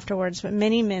relieved afterwards, but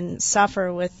many men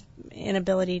suffer with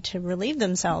inability to relieve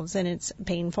themselves, and it's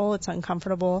painful, it's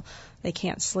uncomfortable, they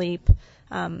can't sleep.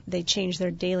 They change their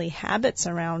daily habits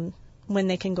around when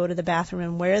they can go to the bathroom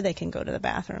and where they can go to the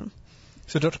bathroom.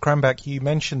 So, Dr. Krambeck, you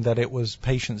mentioned that it was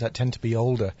patients that tend to be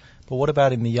older, but what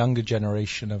about in the younger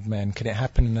generation of men? Can it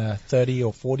happen in a 30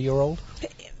 or 40-year-old?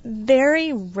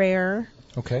 Very rare.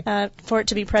 Okay. For it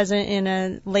to be present in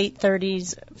a late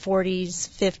 30s, 40s,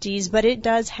 50s, but it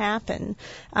does happen.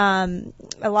 A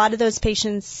lot of those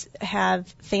patients have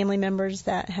family members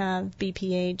that have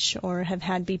BPH or have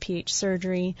had BPH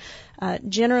surgery.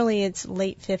 Generally, it's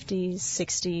late 50s,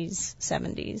 60s,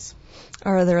 70s.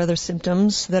 Are there other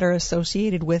symptoms that are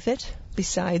associated with it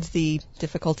besides the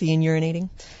difficulty in urinating?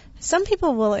 Some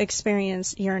people will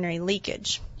experience urinary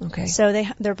leakage. Okay. So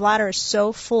their bladder is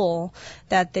so full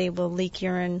that they will leak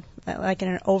urine, like in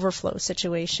an overflow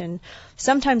situation.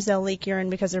 Sometimes they'll leak urine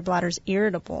because their bladder's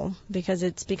irritable, because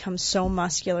it's become so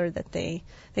muscular that they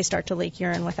start to leak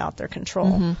urine without their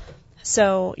control. Mm-hmm.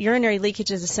 So urinary leakage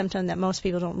is a symptom that most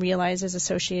people don't realize is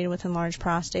associated with enlarged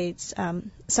prostates.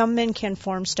 Some men can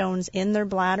form stones in their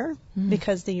bladder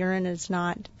because the urine is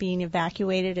not being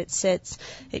evacuated. It sits,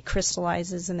 it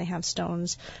crystallizes, and they have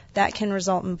stones. That can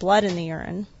result in blood in the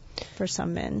urine for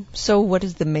some men. So what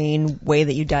is the main way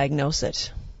that you diagnose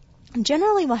it?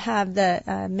 Generally, we'll have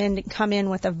the men come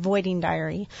in with a voiding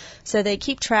diary. So they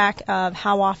keep track of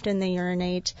how often they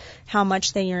urinate, how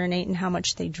much they urinate, and how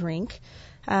much they drink.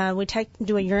 We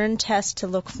do a urine test to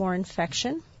look for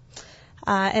infection.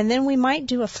 And then we might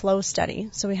do a flow study.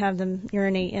 So we have them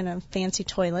urinate in a fancy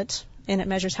toilet, and it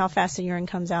measures how fast the urine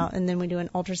comes out, and then we do an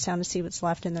ultrasound to see what's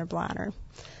left in their bladder.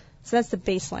 So that's the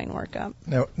baseline workup.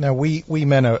 Now we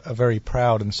men are very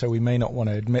proud, and so we may not want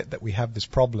to admit that we have this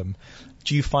problem.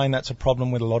 Do you find that's a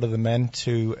problem with a lot of the men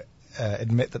to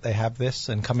admit that they have this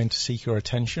and come in to seek your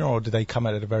attention, or do they come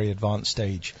at a very advanced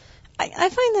stage? I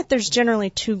find that there's generally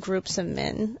two groups of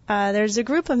men. There's a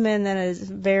group of men that is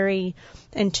very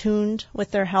in tuned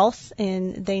with their health,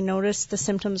 and they notice the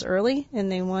symptoms early,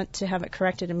 and they want to have it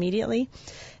corrected immediately.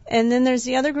 And then there's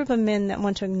the other group of men that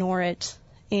want to ignore it,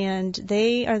 and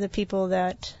they are the people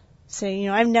that say,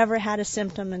 I've never had a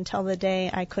symptom until the day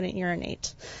I couldn't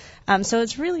urinate. So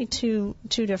it's really two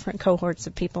different cohorts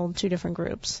of people, two different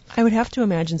groups. I would have to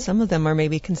imagine some of them are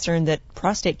maybe concerned that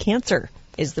prostate cancer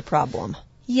is the problem.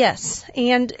 Yes,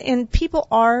 and people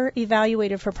are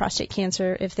evaluated for prostate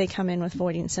cancer if they come in with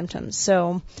voiding symptoms.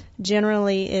 So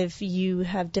generally, if you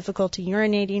have difficulty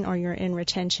urinating or you're in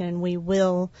retention, we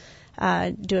will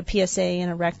do a PSA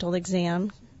and a rectal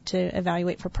exam to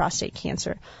evaluate for prostate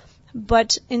cancer.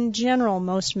 But in general,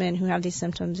 most men who have these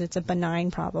symptoms, it's a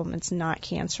benign problem. It's not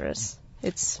cancerous.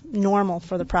 It's normal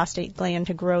for the prostate gland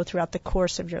to grow throughout the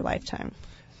course of your lifetime.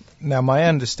 Now, my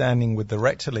understanding with the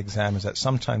rectal exam is that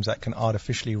sometimes that can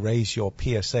artificially raise your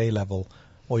PSA level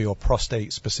or your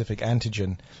prostate-specific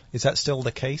antigen. Is that still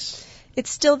the case?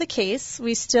 It's still the case.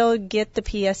 We still get the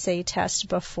PSA test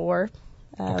before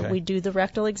we do the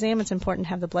rectal exam. It's important to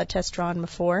have the blood test drawn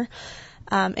before.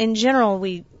 In general,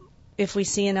 if we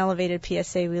see an elevated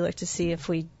PSA, we look to see if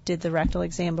we did the rectal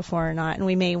exam before or not, and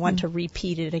we may want to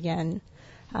repeat it again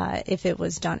if it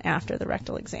was done after the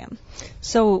rectal exam.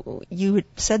 So you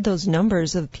said those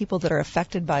numbers of people that are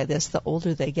affected by this, the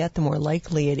older they get, the more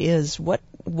likely it is.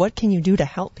 What can you do to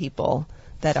help people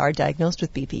that are diagnosed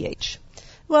with BPH?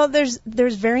 Well, there's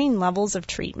varying levels of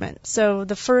treatment. So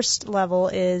the first level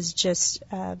is just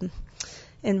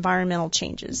environmental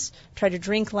changes. Try to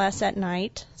drink less at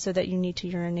night so that you need to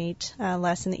urinate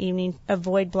less in the evening.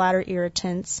 Avoid bladder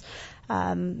irritants.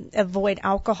 Avoid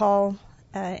alcohol.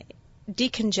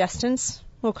 Decongestants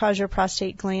will cause your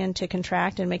prostate gland to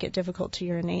contract and make it difficult to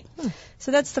urinate.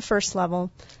 So that's the first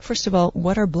level. First of all,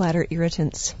 what are bladder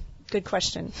irritants? Good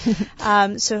question.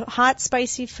 So hot,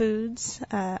 spicy foods,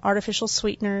 artificial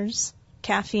sweeteners,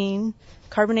 caffeine,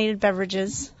 carbonated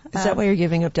beverages. Is that why you're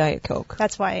giving up Diet Coke?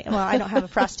 That's why. Well, I don't have a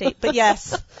prostate, but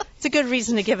yes, it's a good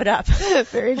reason to give it up.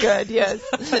 Very good, yes.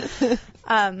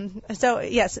 So,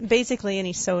 yes, basically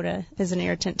any soda is an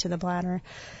irritant to the bladder.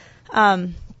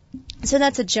 So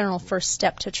that's a general first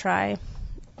step to try.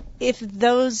 If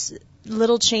those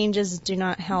little changes do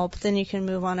not help, then you can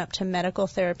move on up to medical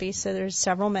therapy. So there's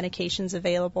several medications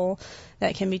available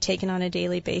that can be taken on a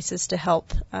daily basis to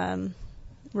help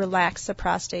relax the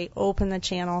prostate, open the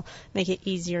channel, make it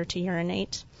easier to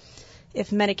urinate.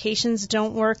 If medications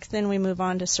don't work, then we move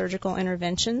on to surgical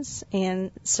interventions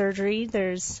and surgery.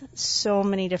 There's so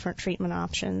many different treatment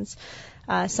options.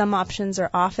 Some options are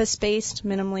office-based,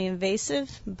 minimally invasive,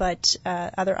 but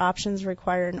other options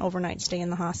require an overnight stay in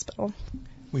the hospital.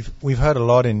 We've heard a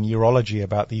lot in urology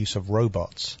about the use of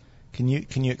robots. Can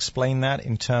you explain that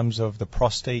in terms of the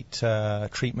prostate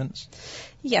treatments?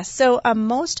 Yes. So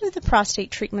most of the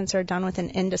prostate treatments are done with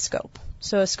an endoscope.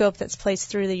 So a scope that's placed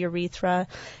through the urethra,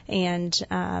 and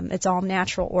it's all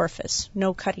natural orifice,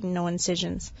 no cutting, no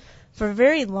incisions. For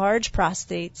very large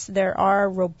prostates, there are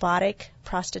robotic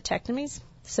prostatectomies.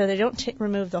 So they don't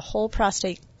remove the whole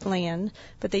prostate gland,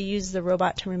 but they use the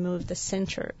robot to remove the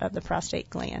center of the prostate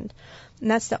gland. And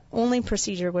that's the only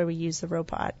procedure where we use the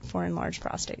robot for enlarged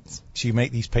prostates. So you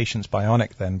make these patients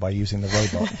bionic then by using the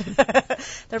robot?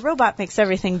 The robot makes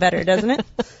everything better, doesn't it?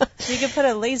 If you could put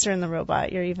a laser in the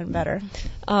robot, you're even better.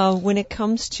 When it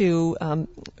comes to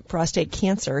prostate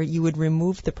cancer, you would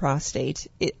remove the prostate.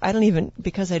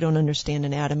 Because I don't understand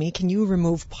anatomy, can you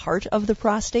remove part of the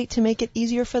prostate to make it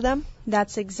easier for them?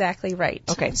 That's exactly right.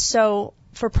 Okay. So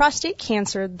for prostate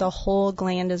cancer, the whole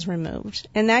gland is removed.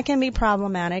 And that can be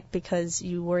problematic because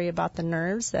you worry about the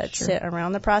nerves that sit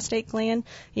around the prostate gland.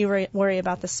 You worry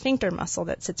about the sphincter muscle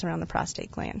that sits around the prostate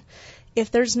gland.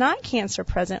 If there's not cancer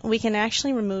present, we can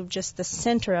actually remove just the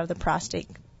center of the prostate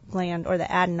gland, or the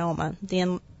adenoma,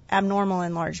 the abnormal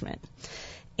enlargement.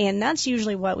 And that's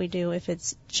usually what we do if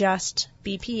it's just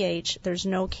BPH, there's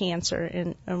no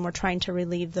cancer, and we're trying to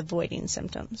relieve the voiding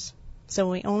symptoms. So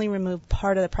we only remove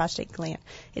part of the prostate gland.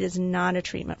 It is not a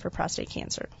treatment for prostate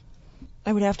cancer.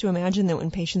 I would have to imagine that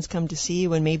when patients come to see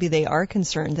you and maybe they are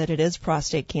concerned that it is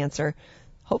prostate cancer,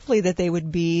 hopefully that they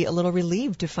would be a little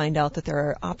relieved to find out that there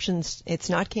are options. It's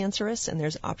not cancerous and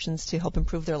there's options to help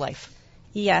improve their life.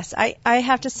 Yes, I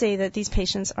have to say that these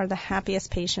patients are the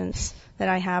happiest patients that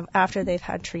I have after they've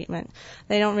had treatment.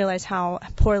 They don't realize how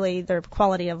poorly their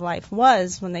quality of life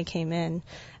was when they came in.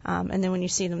 And then when you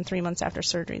see them 3 months after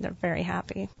surgery, they're very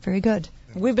happy. Very good.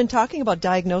 We've been talking about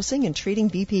diagnosing and treating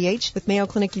BPH with Mayo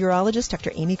Clinic urologist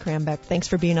Dr. Amy Krambeck. Thanks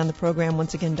for being on the program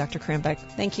once again, Dr. Krambeck.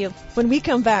 Thank you. When we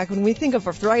come back, when we think of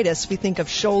arthritis, we think of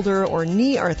shoulder or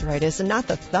knee arthritis and not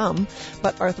the thumb.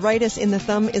 But arthritis in the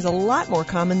thumb is a lot more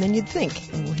common than you'd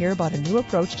think. And we'll hear about a new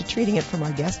approach to treating it from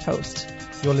our guest host.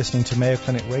 You're listening to Mayo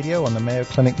Clinic Radio on the Mayo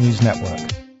Clinic News Network.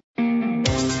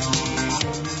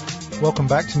 Welcome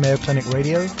back to Mayo Clinic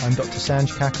Radio. I'm Dr.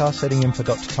 Sanj Kakar, sitting in for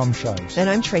Dr. Tom Shives.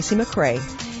 And I'm Tracy McRae.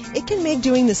 It can make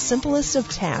doing the simplest of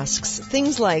tasks,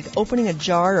 things like opening a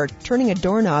jar or turning a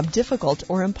doorknob, difficult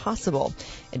or impossible.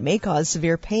 It may cause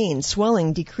severe pain,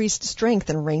 swelling, decreased strength,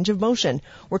 and range of motion.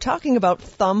 We're talking about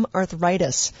thumb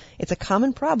arthritis. It's a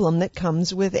common problem that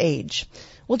comes with age.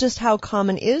 Well, just how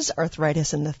common is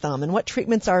arthritis in the thumb, and what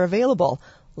treatments are available?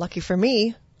 Lucky for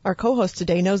me, our co-host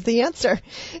today knows the answer.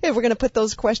 If we're going to put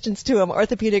those questions to him,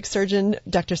 orthopedic surgeon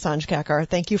Dr. Sanj Kakar.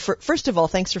 Thank you first of all,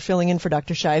 thanks for filling in for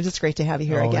Dr. Shives. It's great to have you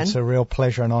here again. It's a real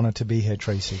pleasure and honor to be here,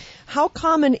 Tracy. How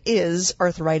common is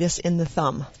arthritis in the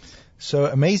thumb? So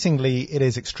amazingly, it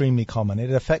is extremely common.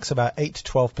 It affects about 8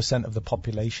 to 12% of the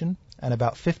population and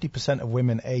about 50% of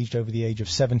women aged over the age of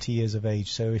 70 years of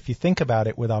age. So if you think about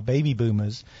it, with our baby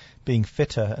boomers being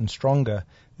fitter and stronger,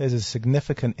 there's a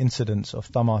significant incidence of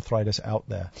thumb arthritis out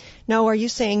there. Now, are you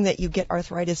saying that you get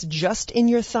arthritis just in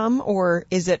your thumb, or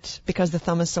is it because the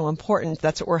thumb is so important,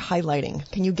 that's what we're highlighting?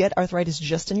 Can you get arthritis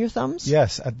just in your thumbs?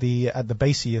 Yes, at the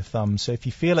base of your thumb. So if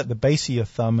you feel at the base of your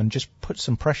thumb and just put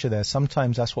some pressure there,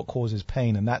 sometimes that's what causes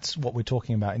pain, and that's what we're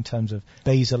talking about in terms of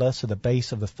basilar, so the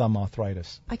base of the thumb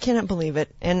arthritis. I cannot believe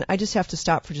it, and I just have to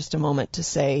stop for just a moment to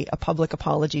say a public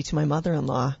apology to my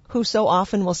mother-in-law, who so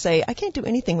often will say, I can't do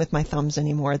anything with my thumbs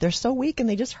anymore. They're so weak and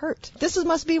they just hurt. This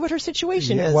must be what her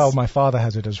situation is. Well, my father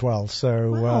has it as well,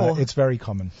 so Wow. It's very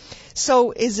common.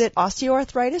 So is it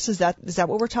osteoarthritis? Is that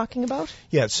what we're talking about?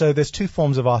 Yeah, so there's two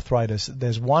forms of arthritis.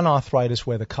 There's one arthritis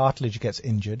where the cartilage gets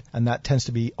injured, and that tends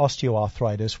to be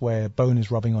osteoarthritis, where bone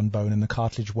is rubbing on bone and the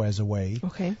cartilage wears away.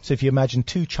 Okay. So if you imagine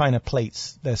two china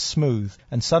plates, they're smooth,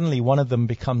 and suddenly one of them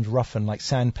becomes roughened like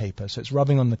sandpaper, so it's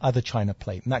rubbing on the other china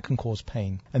plate, and that can cause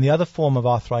pain. And the other form of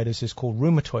arthritis is called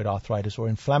rheumatoid arthritis or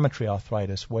inflammatory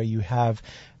arthritis, where you have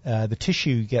the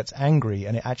tissue gets angry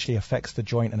and it actually affects the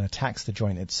joint and attacks the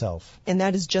joint itself. And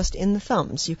that is just in the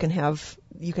thumbs. You can have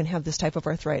this type of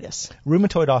arthritis.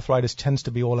 Rheumatoid arthritis tends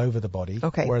to be all over the body,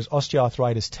 okay, whereas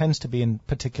osteoarthritis tends to be in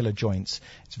particular joints.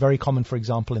 It's very common, for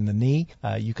example, in the knee.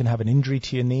 You can have an injury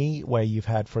to your knee where you've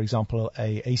had, for example,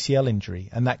 a ACL injury,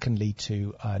 and that can lead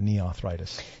to knee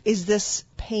arthritis. Is this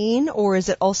pain, or is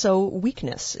it also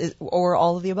weakness, or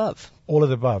all of the above? All of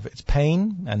the above. It's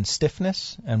pain and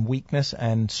stiffness and weakness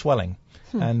and swelling.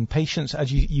 And patients, as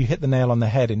you hit the nail on the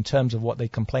head in terms of what they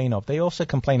complain of, they also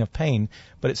complain of pain,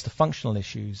 but it's the functional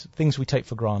issues, things we take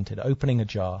for granted, opening a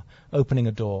jar, opening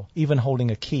a door, even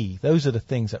holding a key. Those are the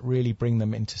things that really bring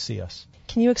them in to see us.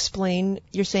 Can you explain,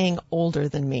 you're saying older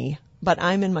than me, but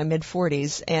I'm in my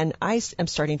mid-40s, and I am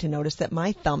starting to notice that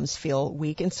my thumbs feel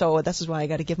weak, and so this is why I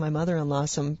got to give my mother-in-law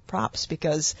some props,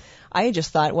 because I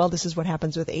just thought, well, this is what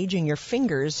happens with aging. Your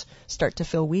fingers start to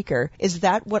feel weaker. Is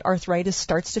that what arthritis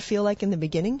starts to feel like in the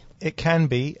beginning? It can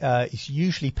be. It's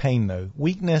usually pain, though.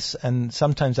 Weakness, and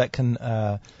sometimes that can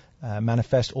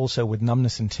manifest also with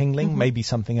numbness and tingling, maybe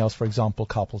something else, for example,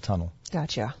 carpal tunnel.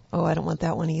 Gotcha. Oh, I don't want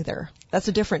that one either. That's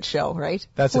a different show, right?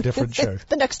 That's a different show.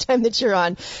 The next time that you're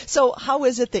on. So how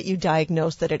is it that you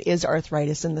diagnose that it is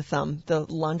arthritis in the thumb? The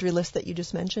laundry list that you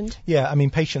just mentioned? Yeah, I mean,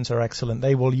 patients are excellent.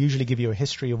 They will usually give you a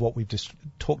history of what we've just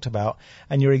talked about.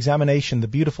 And your examination, the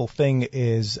beautiful thing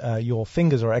is your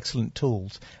fingers are excellent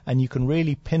tools, and you can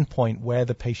really pinpoint where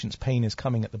the patient's pain is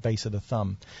coming at the base of the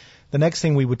thumb. The next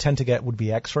thing we would tend to get would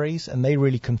be x-rays, and they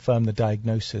really confirm the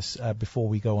diagnosis before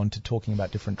we go on to talking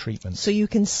about different treatments. So you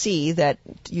can see that,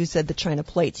 you said the china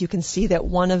plates, you can see that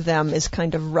one of them is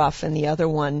kind of rough and the other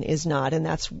one is not, and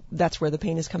that's where the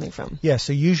pain is coming from. Yeah,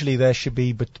 so usually there should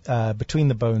be between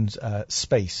the bones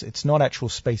space. It's not actual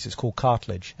space, it's called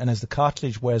cartilage. And as the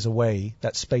cartilage wears away,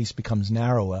 that space becomes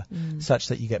narrower, such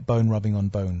that you get bone rubbing on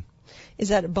bone. Is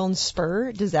that a bone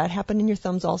spur? Does that happen in your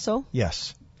thumbs also?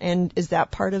 Yes. And is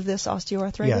that part of this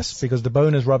osteoarthritis? Yes, because the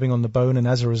bone is rubbing on the bone, and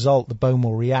as a result, the bone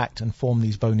will react and form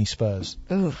these bony spurs.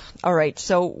 Ooh. All right.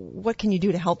 So what can you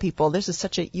do to help people? This is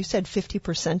you said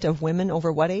 50% of women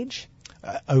over what age?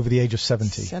 Over the age of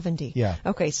 70. 70. Yeah.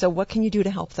 Okay, so what can you do to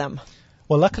help them?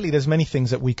 Well, luckily, there's many things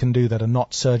that we can do that are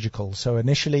not surgical. So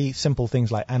initially, simple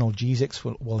things like analgesics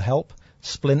will help.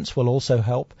 Splints will also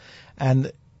help.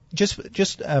 And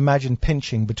just imagine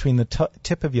pinching between the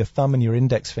tip of your thumb and your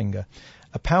index finger.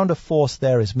 A pound of force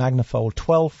there is magnified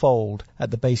 12-fold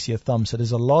at the base of your thumb. So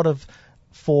there's a lot of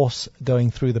force going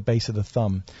through the base of the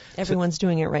thumb. Everyone's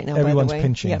doing it right now, everyone's by the way.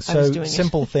 pinching. Yep, so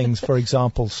simple things, for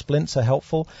example, splints are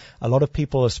helpful. A lot of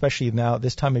people, especially now at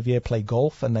this time of year, play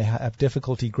golf, and they have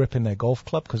difficulty gripping their golf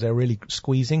club because they're really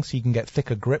squeezing, so you can get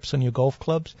thicker grips on your golf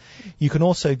clubs. You can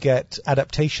also get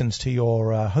adaptations to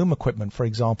your home equipment, for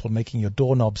example, making your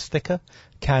doorknobs thicker.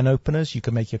 Can openers, you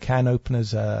can make your can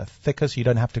openers thicker so you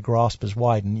don't have to grasp as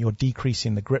wide, and you're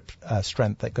decreasing the grip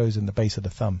strength that goes in the base of the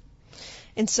thumb.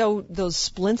 And so those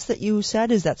splints that you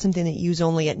said, is that something that you use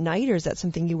only at night, or is that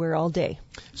something you wear all day?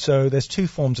 So there's two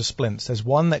forms of splints. There's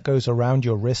one that goes around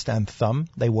your wrist and thumb.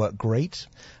 They work great.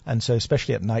 And so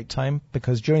especially at nighttime,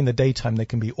 because during the daytime they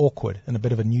can be awkward and a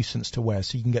bit of a nuisance to wear.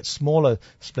 So you can get smaller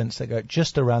splints that go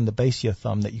just around the base of your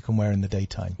thumb that you can wear in the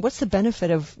daytime. What's the benefit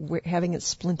of having it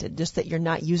splinted? Just that you're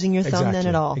not using your thumb then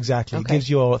at all? Exactly. Okay. It gives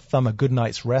your thumb a good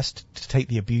night's rest to take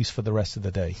the abuse for the rest of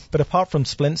the day. But apart from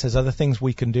splints, there's other things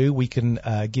we can do. We can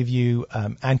give you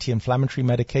anti-inflammatory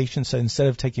medication. So instead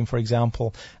of taking, for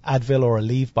example, Advil or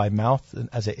Aleve by mouth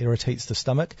as it irritates the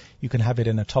stomach, you can have it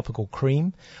in a topical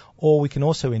cream. Or we can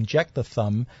also inject the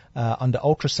thumb under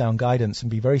ultrasound guidance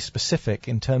and be very specific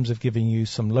in terms of giving you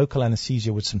some local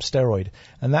anesthesia with some steroid.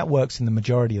 And that works in the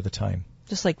majority of the time.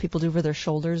 Just like people do for their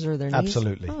shoulders or their knees?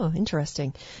 Absolutely. Oh,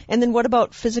 interesting. And then what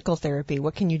about physical therapy?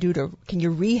 What can you do can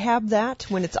you rehab that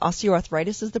when it's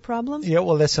osteoarthritis is the problem? Yeah,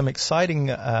 well, there's some exciting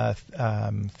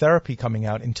therapy coming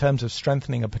out in terms of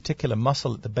strengthening a particular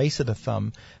muscle at the base of the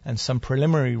thumb, and some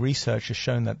preliminary research has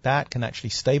shown that that can actually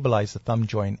stabilize the thumb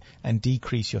joint and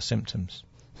decrease your symptoms.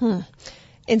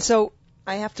 And so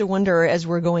I have to wonder, as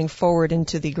we're going forward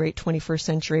into the great 21st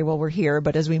century, well, we're here,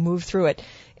 but as we move through it,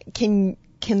 can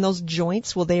those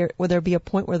joints, will there be a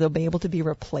point where they'll be able to be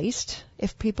replaced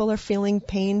if people are feeling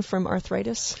pain from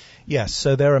arthritis? Yes,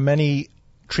 so there are many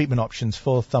treatment options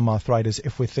for thumb arthritis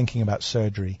if we're thinking about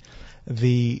surgery.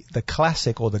 The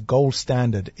classic or the gold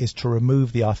standard is to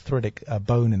remove the arthritic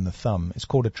bone in the thumb. It's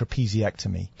called a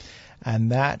trapeziectomy,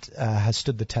 and that has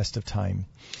stood the test of time.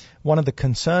 One of the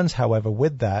concerns, however,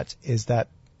 with that is that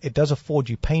it does afford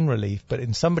you pain relief, but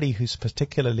in somebody who's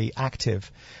particularly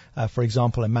active, for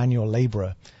example, a manual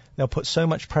laborer, they'll put so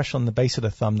much pressure on the base of the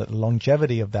thumb that the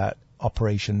longevity of that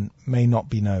operation may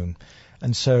not be known.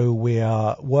 And so we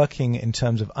are working in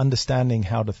terms of understanding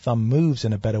how the thumb moves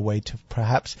in a better way to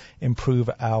perhaps improve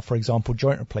our, for example,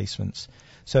 joint replacements.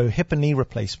 So hip and knee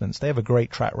replacements, they have a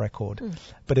great track record,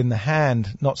 but in the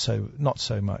hand, not so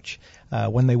much.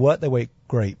 When they work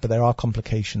great, but there are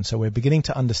complications. So we're beginning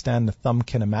to understand the thumb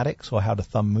kinematics, or how the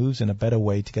thumb moves, in a better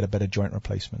way to get a better joint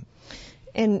replacement.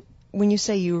 And when you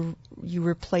say you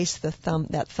replace that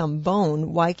thumb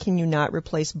bone, why can you not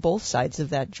replace both sides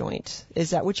of that joint? Is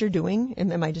that what you're doing?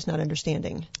 Am I just not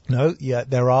understanding? No, yeah,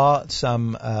 there are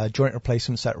some joint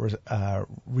replacements that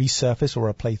resurface or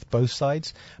replace both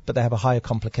sides, but they have a higher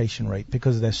complication rate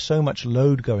because there's so much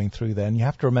load going through there, and you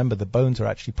have to remember the bones are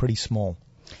actually pretty small.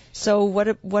 So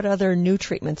what other new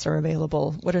treatments are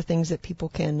available? What are things that people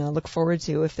can look forward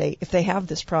to if they have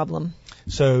this problem?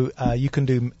 So you can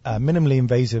do minimally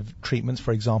invasive treatments,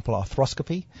 for example,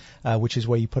 arthroscopy, which is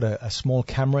where you put a small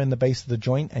camera in the base of the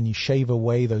joint and you shave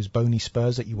away those bony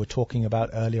spurs that you were talking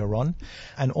about earlier on.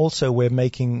 And also we're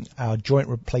making our joint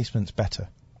replacements better.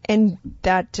 And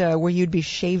that where you'd be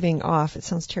shaving off, it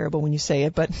sounds terrible when you say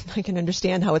it, but I can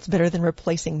understand how it's better than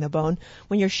replacing the bone.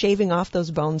 When you're shaving off those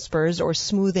bone spurs or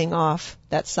smoothing off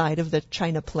that side of the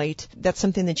china plate, that's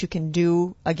something that you can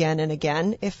do again and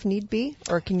again if need be,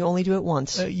 or can you only do it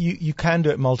once? You can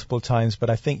do it multiple times, but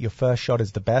I think your first shot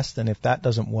is the best, and if that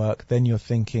doesn't work, then you're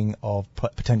thinking of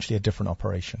potentially a different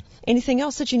operation. Anything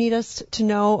else that you need us to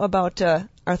know about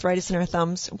arthritis in our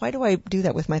thumbs? Why do I do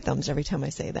that with my thumbs every time I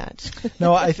say that?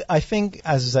 No, I think,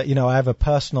 as I have a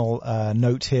personal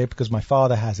note here because my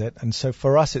father has it, and so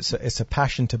for us it's a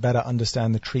passion to better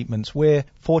understand the treatments. We're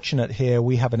fortunate here.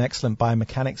 We have an excellent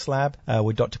biomechanics lab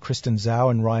with Dr. Kristen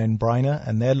Zhao and Ryan Briner,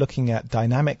 and they're looking at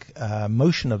dynamic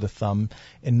motion of the thumb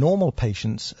in normal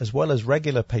patients as well as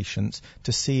regular patients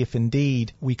to see if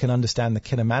indeed we can understand the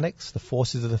kinematics, the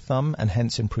forces of the thumb, and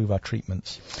hence improve our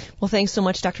treatments. Well, thanks so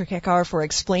much, Dr. Kakar, for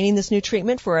explaining this new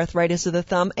treatment for arthritis of the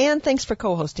thumb, and thanks for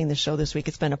co-hosting the show this week.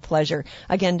 It's been a pleasure.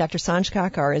 Again, Dr. Sanj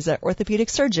Kakar is an orthopedic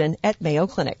surgeon at Mayo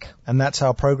Clinic. And that's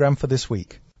our program for this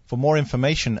week. For more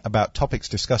information about topics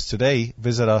discussed today,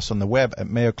 visit us on the web at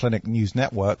Mayo Clinic News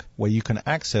Network, where you can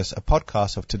access a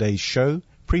podcast of today's show,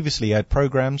 previously aired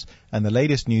programs, and the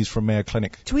latest news from Mayo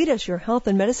Clinic. Tweet us your health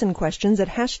and medicine questions at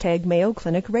hashtag Mayo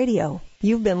Clinic Radio.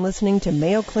 You've been listening to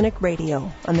Mayo Clinic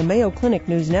Radio on the Mayo Clinic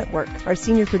News Network. Our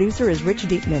senior producer is Rich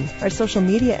Diekman. Our social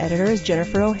media editor is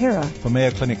Jennifer O'Hara. For Mayo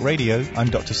Clinic Radio,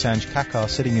 I'm Dr. Sanj Kakar,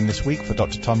 sitting in this week for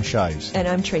Dr. Tom Shives. And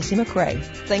I'm Tracy McRae.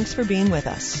 Thanks for being with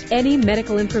us. Any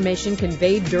medical information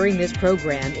conveyed during this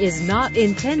program is not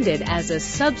intended as a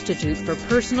substitute for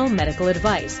personal medical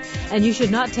advice, and you should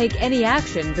not take any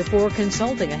action before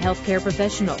consulting a healthcare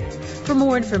professional. For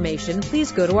more information,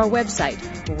 please go to our website,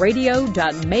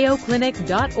 radio.mayoclinic.org.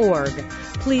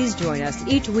 Please join us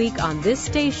each week on this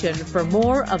station for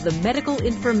more of the medical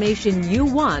information you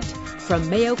want from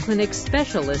Mayo Clinic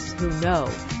specialists who know.